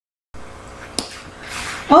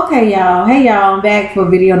Okay, y'all. Hey, y'all. I'm back for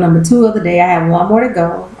video number 2 of the day. I have one more to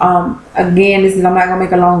go. Again, I'm not gonna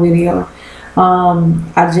make a long video.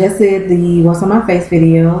 I just did the what's on my face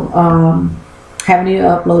video. Haven't even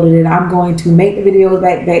uploaded it. I'm going to make the videos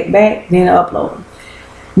back, then upload them.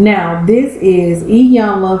 Now, this is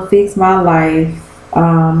Iyanla Fix My Life.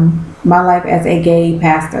 My life as a gay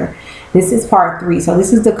pastor. This is part 3. So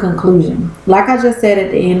this is the conclusion. Like I just said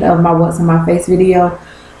at the end of my what's on my face video.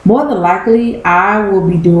 More than likely, I will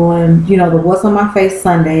be doing, the What's on My Face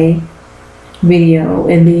Sunday video,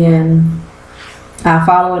 and then I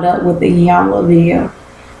follow it up with the Iyanla video.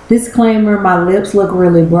 Disclaimer, my lips look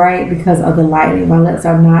really bright because of the lighting. My lips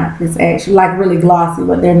are not, it's actually like really glossy,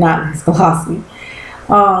 but they're not as glossy.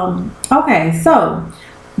 Okay, so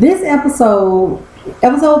this episode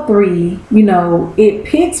 3, it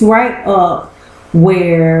picks right up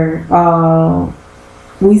where,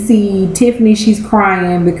 we see Tiffany, she's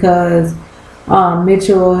crying because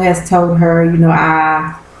Mitchell has told her,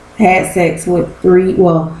 I had sex with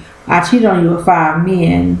I cheated on you with 5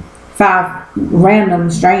 men, 5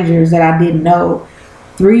 random strangers that I didn't know.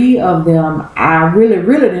 3 of them, I really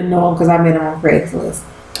didn't know them because I met them on Craigslist.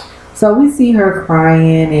 So we see her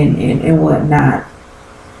crying and whatnot.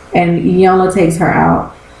 And Iyanla takes her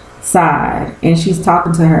outside and she's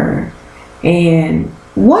talking to her. And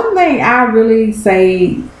one thing I really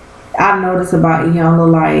say I noticed about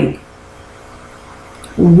Iyanla, like,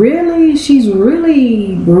 she's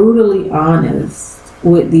really brutally honest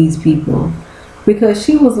with these people, because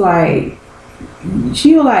she was like,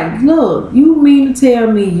 look, you mean to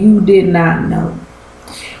tell me you did not know?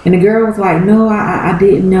 And the girl was like, no, I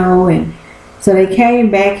didn't know. And so they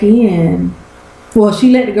came back in. Well,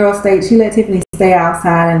 she let Tiffany stay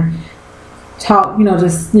outside and talk,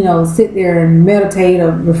 just, sit there and meditate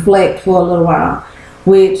or reflect for a little while,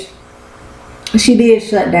 which she did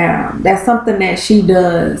shut down. That's something that she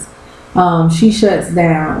does. She shuts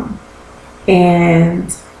down,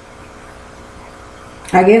 and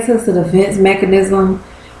I guess it's a defense mechanism,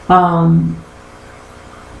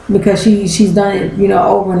 because she's done it,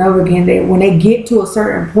 over and over again. That when they get to a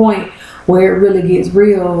certain point where it really gets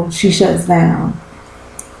real, she shuts down.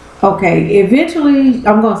 Okay, eventually,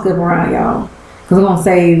 I'm going to skip around, y'all, because I'm going to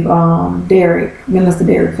save Minister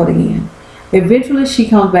Derek for the end. Eventually, she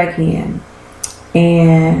comes back in,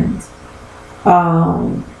 and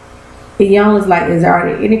Iyanla's like, are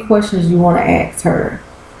there any questions you want to ask her?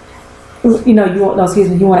 You want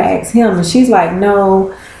to ask him. And she's like,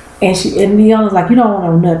 no. And Iyanla's like, you don't want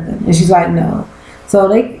to know nothing. And she's like, no. So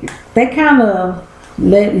they kind of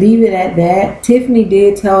leave it at that. Tiffany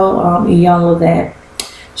did tell Iyanla that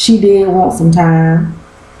she did want some time.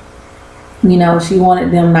 She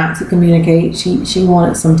wanted them not to communicate. She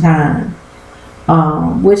wanted some time,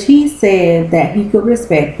 which he said that he could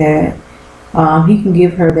respect that. He can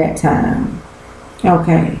give her that time.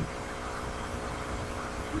 Okay.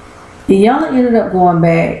 Iyanla ended up going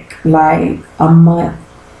back like a month.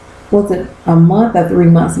 Was it a month or 3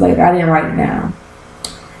 months later? I didn't write it down.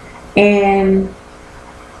 And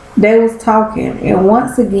they was talking, and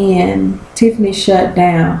once again Tiffany shut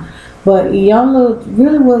down, but Iyanla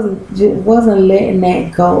really wasn't letting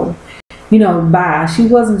that go, by. She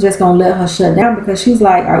wasn't just gonna let her shut down, because she's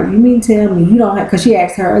like, you mean tell me you don't have? Because she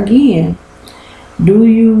asked her again, do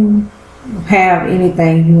you have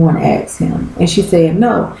anything you want to ask him? And she said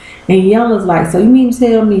no. And Iyanla's like, so you mean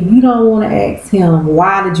tell me you don't want to ask him,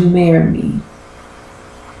 why did you marry me?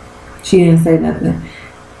 She didn't say nothing.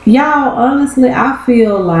 Y'all, honestly, I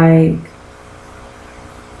feel like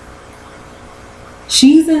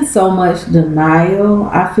she's in so much denial.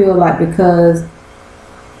 I feel like because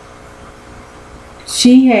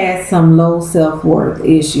she has some low self-worth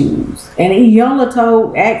issues. And Iyanla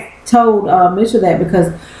told Mitchell that,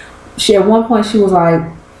 because at one point she was like,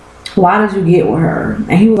 why did you get with her?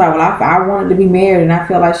 And he was like, well, I wanted to be married and I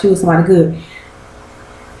felt like she was somebody good.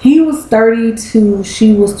 He was 32,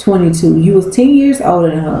 she was 22. He was 10 years older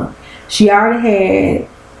than her. She already had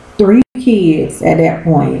 3 kids at that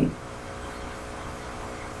point.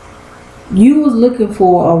 You was looking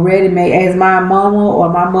for a ready-made, as my mama or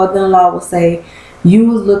my mother-in-law would say, you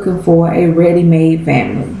was looking for a ready-made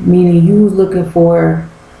family. Meaning you was looking for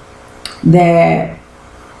that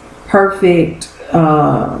perfect,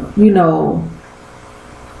 house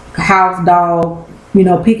dog,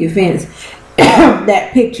 picket fence.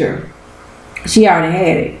 That picture, she already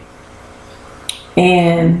had it.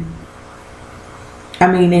 And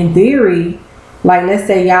I mean, in theory, like, let's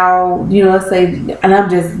say y'all, let's say, and I'm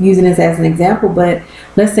just using this as an example, but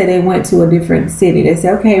let's say they went to a different city. They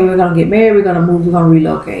say, okay, we're going to get married, we're going to move, we're going to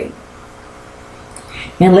relocate.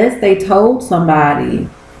 Unless they told somebody,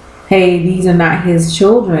 hey, these are not his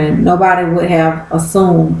children, nobody would have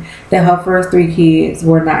assumed that her first 3 kids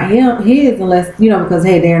were not his, unless, you know, because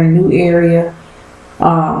hey, they're in a new area.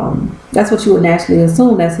 That's what you would naturally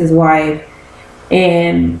assume, that's his wife.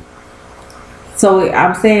 And so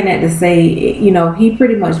I'm saying that to say, you know, he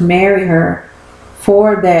pretty much married her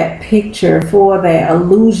for that picture, for that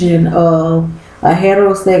illusion of a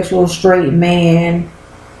heterosexual straight man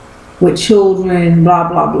with children, blah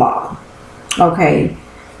blah blah. Okay,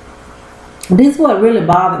 this is what really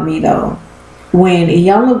bothered me though. When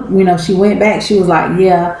Iyanla, you know, she went back, she was like,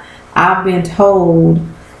 yeah, I've been told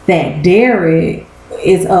that Derek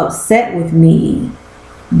is upset with me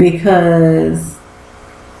because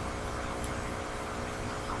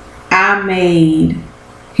I made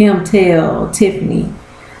him tell Tiffany.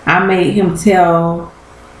 I made him tell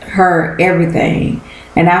her everything.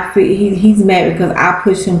 And I feel he's mad because I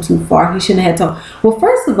pushed him too far. He shouldn't have told. Well,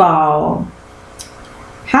 first of all,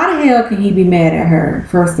 how the hell can he be mad at her?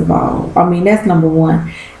 First of all, I mean, that's number one.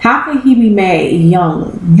 How can he be mad at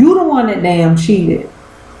Iyanla? You the one that damn cheated.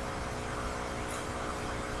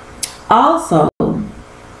 Also,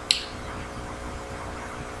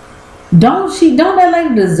 don't that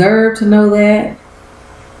lady deserve to know that?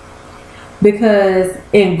 Because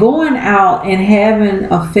in going out and having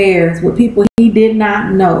affairs with people he did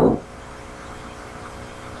not know,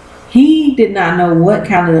 he did not know what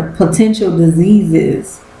kind of potential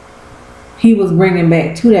diseases he was bringing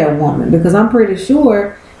back to that woman. Because I'm pretty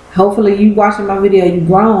sure, hopefully you watching my video, you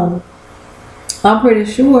grown, I'm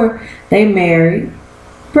pretty sure they married.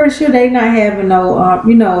 Pretty sure they not having no,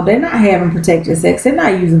 you know, they're not having protected sex. They're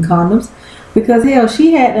not using condoms. Because hell,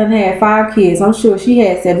 she had 5 kids. I'm sure she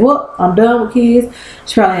had said, well, I'm done with kids.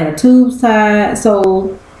 She probably had her tubes tied.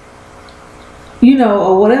 So, you know,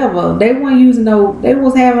 or whatever. They weren't using they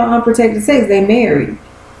was having unprotected sex. They married.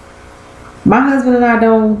 My husband and I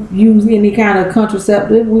don't use any kind of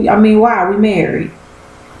contraceptive. I mean, why? We married.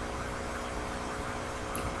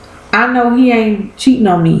 I know he ain't cheating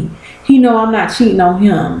on me. He know I'm not cheating on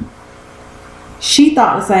him. She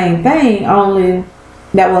thought the same thing, only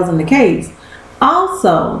that wasn't the case.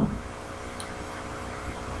 Also,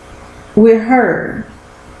 with her,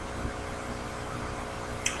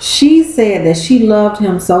 she said that she loved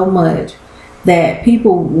him so much that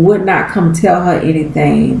people would not come tell her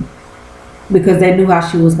anything because they knew how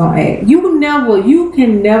she was going to act. You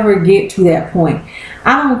can never get to that point.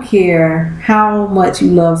 I don't care how much you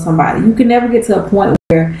love somebody. You can never get to a point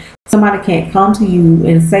where somebody can't come to you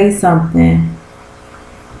and say something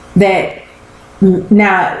that,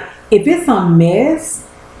 now, if it's a mess,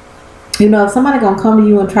 you know, if somebody gonna come to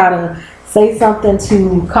you and try to say something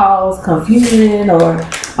to cause confusion or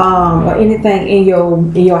anything in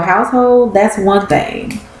your household, that's one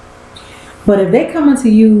thing. But if they coming to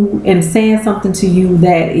you and saying something to you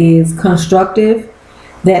that is constructive,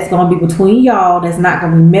 that's gonna be between y'all, that's not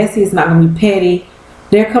gonna be messy, it's not gonna be petty,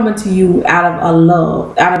 they're coming to you out of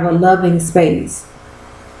a loving space.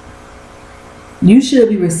 You should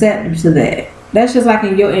be receptive to that. That's just like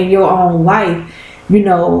in your own life. You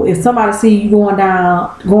know, if somebody see you going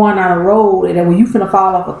down a road and then when you finna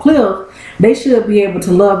fall off a cliff, they should be able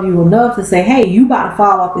to love you enough to say, hey, you about to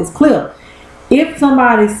fall off this cliff. If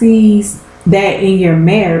somebody sees that in your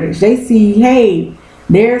marriage, they see, hey,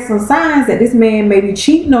 there's some signs that this man may be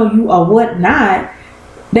cheating on you or whatnot,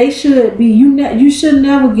 they should be, you should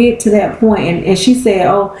never get to that point. And she said,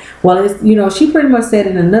 oh, well, it's, you know, she pretty much said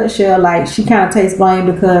in a nutshell, like she kind of takes blame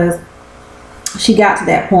because she got to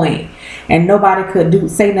that point and nobody could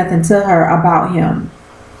say nothing to her about him.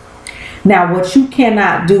 Now, what you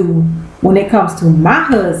cannot do when it comes to my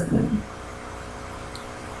husband,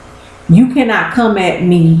 you cannot come at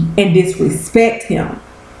me and disrespect him.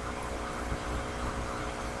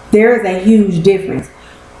 There is a huge difference.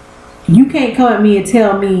 You can't come at me and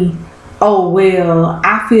tell me, oh, well,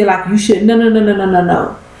 I feel like you should.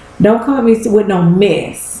 No. Don't come at me with no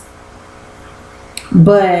mess.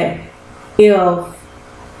 But if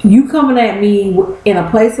you coming at me in a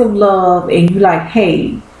place of love and you like,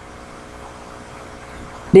 hey,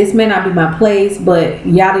 this may not be my place, but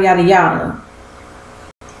yada, yada, yada,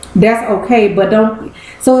 that's okay. But don't.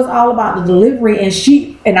 So it's all about the delivery. And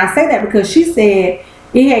I say that because she said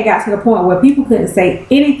it had got to the point where people couldn't say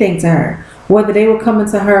anything to her, whether they were coming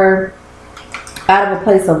to her out of a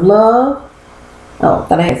place of love. Oh,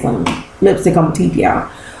 thought I had some lipstick on my teeth, y'all.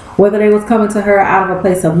 Whether they was coming to her out of a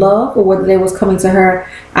place of love, or whether they was coming to her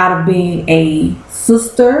out of being a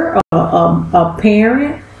sister, or a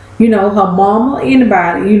parent, you know, her mama,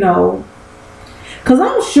 anybody, you know. Because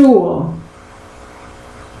I'm sure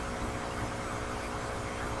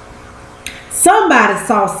somebody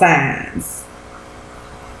saw signs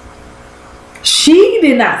She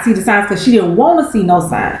did not see the signs because she didn't want to see no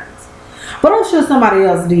signs. But I'm sure somebody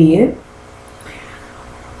else did.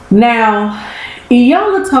 Now,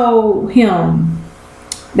 Iyanla told him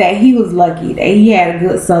that he was lucky that he had a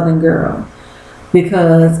good Southern girl,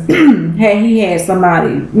 because he had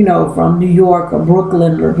somebody, you know, from New York or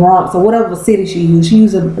Brooklyn or Bronx or whatever city she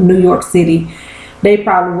used a New York City, they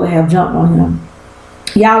probably would have jumped on him.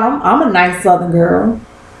 Y'all, I'm a nice Southern girl.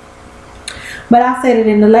 But I said it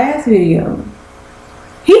in the last video.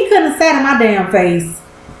 He couldn't have sat in my damn face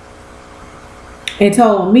and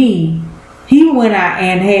told me he went out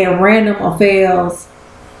and had random affairs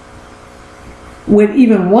with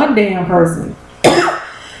even one damn person.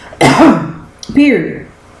 Period.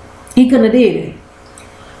 He couldn't have did it.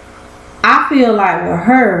 I feel like with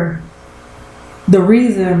her, the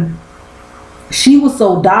reason she was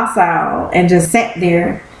so docile and just sat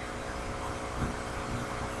there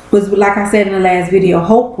was, like I said in the last video,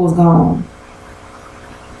 hope was gone.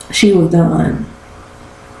 She was done.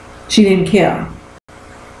 She didn't care.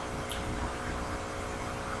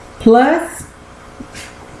 Plus,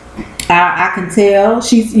 I can tell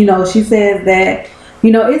she's, you know, she says that,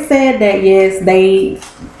 you know, it said that yes, they,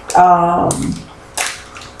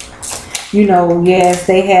 you know, yes,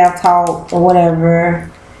 they have talked or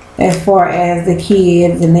whatever as far as the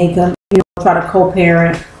kids, and they can, you know, try to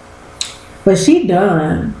co-parent. But she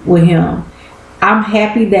done with him. I'm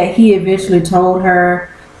happy that he eventually told her,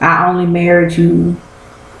 I only married you.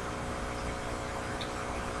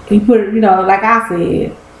 He put it, you know, like I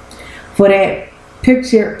said, for that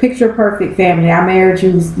picture perfect family. I married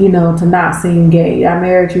you, you know, to not seem gay. I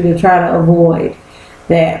married you to try to avoid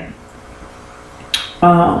that.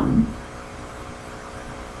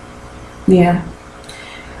 Yeah.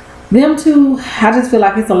 Them two, I just feel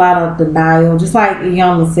like it's a lot of denial. Just like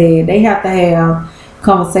Iyanla said, they have to have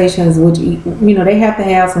conversations, which, you know, they have to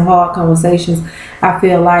have some hard conversations. I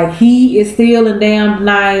feel like he is still in damn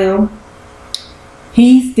denial.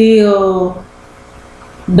 He still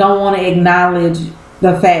don't want to acknowledge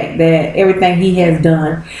the fact that everything he has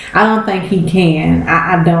done. I don't think he can.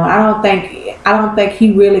 I don't think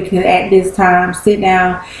he really can at this time sit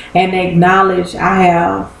down and acknowledge, I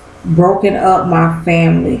have broken up my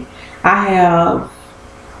family. I have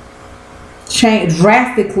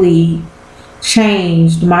drastically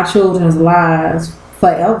changed my children's lives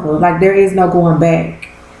forever. Like, there is no going back.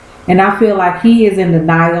 And I feel like he is in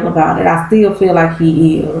denial about it. I still feel like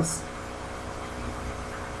he is.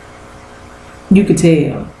 You could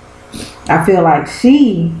tell. I feel like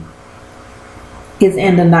she is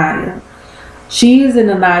in denial. She is in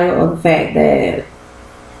denial of the fact that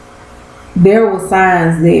there were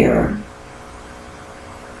signs there,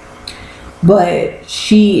 but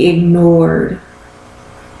she ignored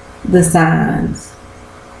the signs.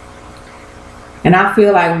 And I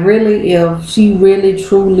feel like really, if she really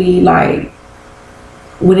truly, like,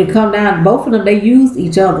 when it come down, both of them, they used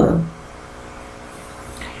each other.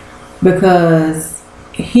 Because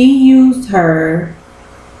he used her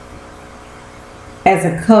as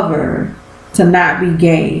a cover to not be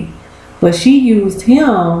gay. But she used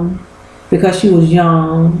him because she was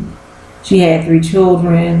young. She had 3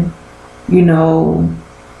 children. You know,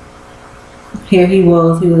 here he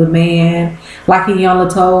was a man. Like Iyanla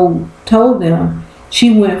told them, she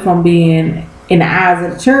went from being, in the eyes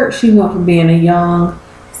of the church, she went from being a young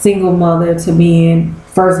single mother to being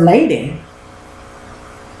first lady.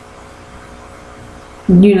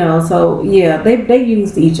 You know, so yeah, they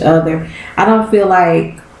used each other. I don't feel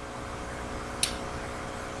like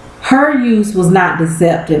her use was not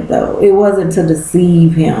deceptive, though. It wasn't to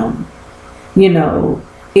deceive him. You know,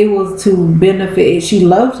 it was to benefit. She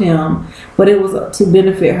loved him, but it was to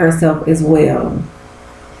benefit herself as well.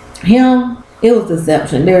 Him, it was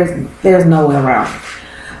deception. There's no way around it.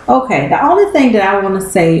 Okay, the only thing that I want to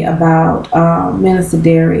say about Minister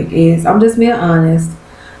Derrick is, I'm just being honest.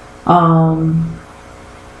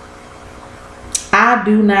 I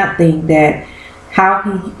do not think that how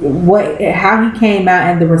he came out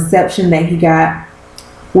and the reception that he got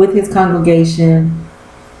with his congregation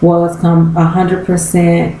was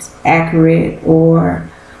 100% accurate or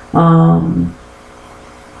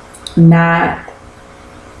not.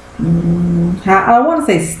 I don't want to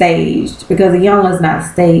say staged, because Iyanla is not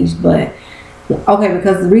staged, but okay,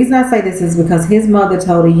 because the reason I say this is because his mother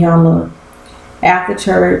told Iyanla after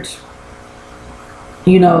church,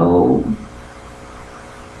 you know,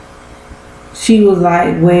 she was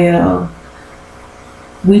like, well,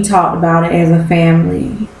 we talked about it as a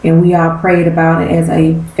family and we all prayed about it as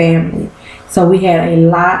a family. So we had a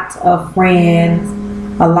lot of friends,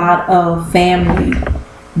 a lot of family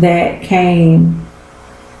that came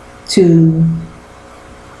to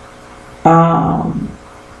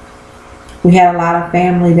We had a lot of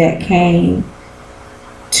family that came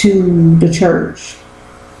to the church.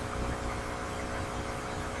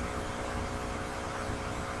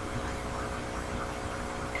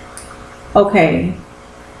 Okay.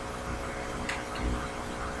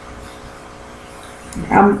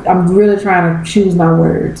 I'm really trying to choose my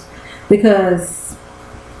words because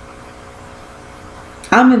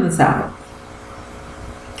I'm in the South.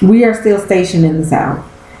 We are still stationed in the South.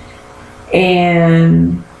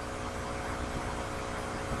 And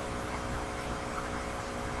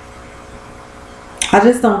I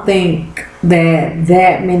just don't think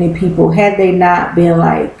that many people, had they not been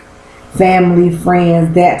like family,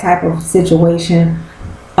 friends, that type of situation,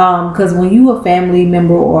 because when you a family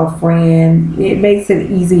member or a friend, it makes it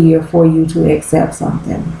easier for you to accept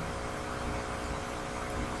something.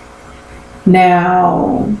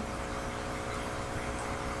 Now,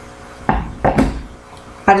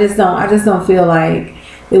 I just don't feel like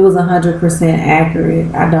it was 100%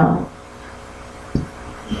 accurate. I don't.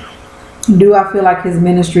 Do I feel like his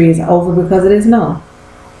ministry is over because of this? No.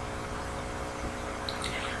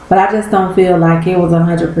 But I just don't feel like it was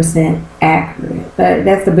 100% accurate.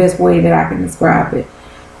 That's the best way that I can describe it.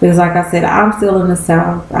 Because like I said, I'm still in the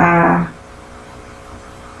South. Yeah.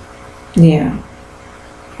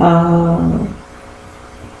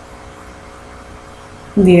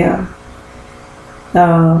 Yeah.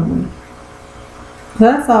 So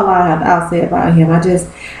that's all I'll say about him. I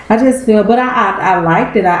just feel, but I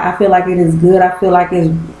liked it. I feel like it is good. I feel like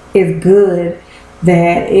it's good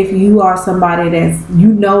that if you are somebody that's,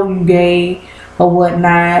 you gay or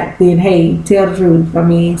whatnot, then hey, tell the truth. I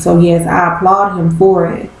mean, so yes, I applaud him for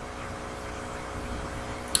it.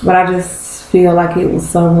 But I just feel like it was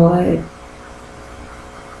somewhat,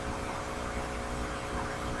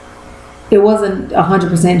 it wasn't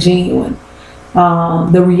 100% genuine.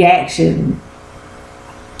 The reaction,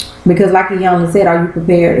 because like Iyanla said, are you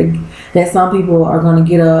prepared that some people are going to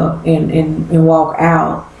get up and walk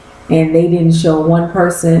out, and they didn't show one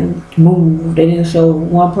person move, they didn't show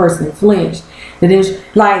one person flinch, they didn't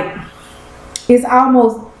like, it's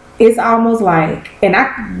almost like,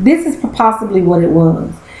 and this is possibly what it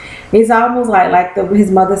was. It's almost like his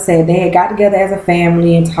mother said, they had got together as a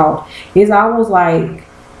family and talked. It's almost like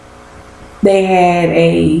they had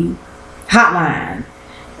a hotline,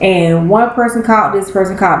 and one person called this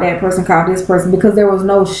person, called that person, called this person, because there was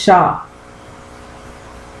no shock.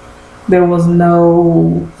 There was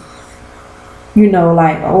no,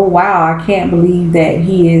 like, oh wow, I can't believe that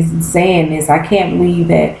he is saying this. I can't believe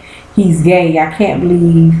that he's gay. I can't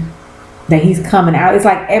believe that he's coming out. It's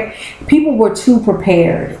like people were too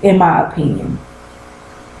prepared, in my opinion.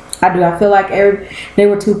 I feel like they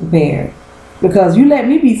were too prepared, because you let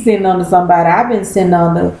me be sitting under somebody I've been sitting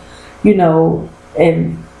under,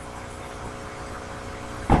 and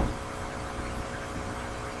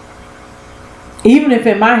even if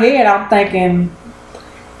in my head I'm thinking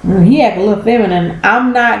he acting a little feminine,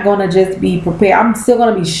 I'm not gonna just be prepared. I'm still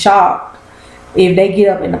gonna be shocked if they get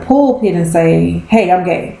up in the pulpit and say, hey, I'm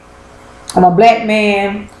gay. I'm a black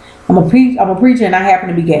man, I'm a preacher, and I happen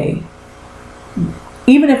to be gay.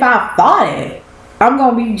 Even if I thought it, I'm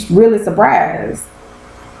gonna be really surprised.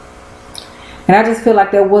 And I just feel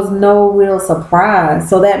like there was no real surprise.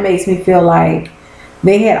 So that makes me feel like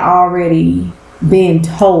they had already been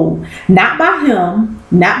told, not by him,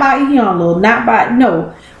 not by Iyanla,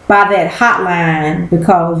 by that hotline,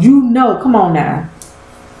 because come on now.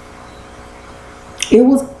 It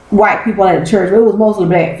was white people at the church, but it was mostly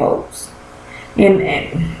black folks.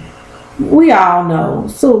 And we all know.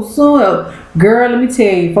 So girl, let me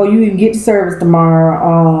tell you, before you even get to service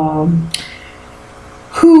tomorrow,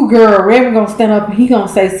 girl, Reverend gonna stand up and he gonna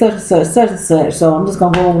say such and such, such and such. So I'm just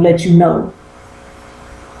gonna go and let you know.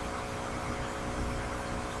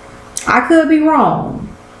 I could be wrong.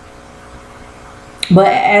 But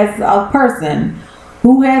as a person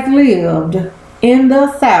who has lived in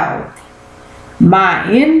the South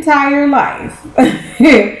my entire life,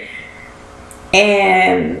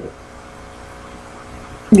 and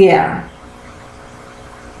yeah,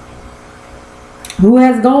 who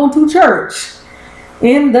has gone to church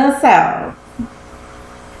in the South,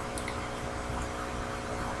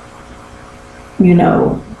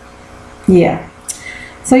 yeah.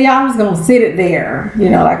 So y'all, I'm just gonna sit it there.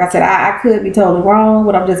 Like I said, I could be totally wrong,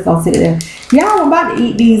 but I'm just gonna sit it there. Y'all, I'm about to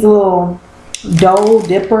eat these little dough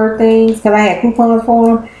dipper things because I had coupons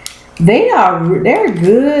for them. They're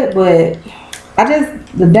good, but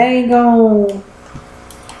the dang on,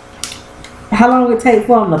 how long it takes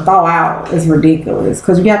for them to thaw out is ridiculous,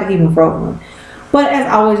 because you have to keep them frozen. But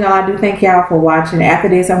as always, y'all, I do thank y'all for watching. After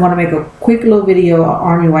this, I want to make a quick little video, an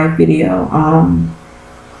army wife video.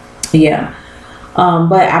 Yeah.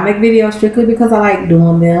 But I make videos strictly because I like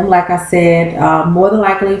doing them. Like I said, more than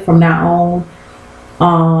likely from now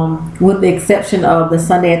on, with the exception of the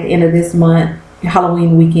Sunday at the end of this month,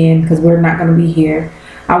 Halloween weekend, because we're not going to be here,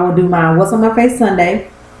 I will do my What's on My Face Sunday.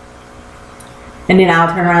 And then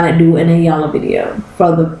I'll turn around and do an Iyanla video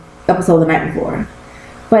for the episode the night before.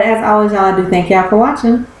 But as always, y'all, I do thank y'all for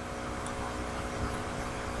watching.